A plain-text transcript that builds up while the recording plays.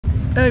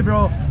Hey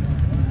bro,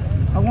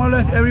 I want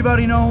to let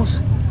everybody know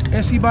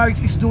SC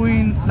Bikes is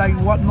doing like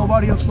what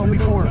nobody else done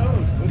before.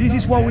 This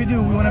is what we do.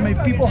 We want to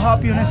make people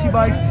happy on SC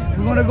Bikes.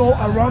 We want to go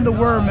around the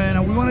world, man,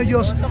 and we want to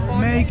just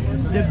make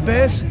the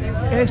best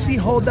SC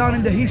hold down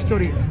in the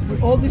history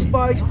with all these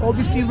bikes, all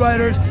these team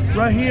riders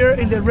right here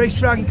in the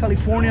racetrack in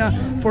California.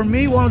 For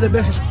me, one of the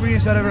best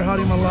experiences I ever had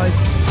in my life.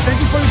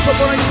 Thank you for your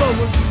support and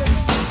your love.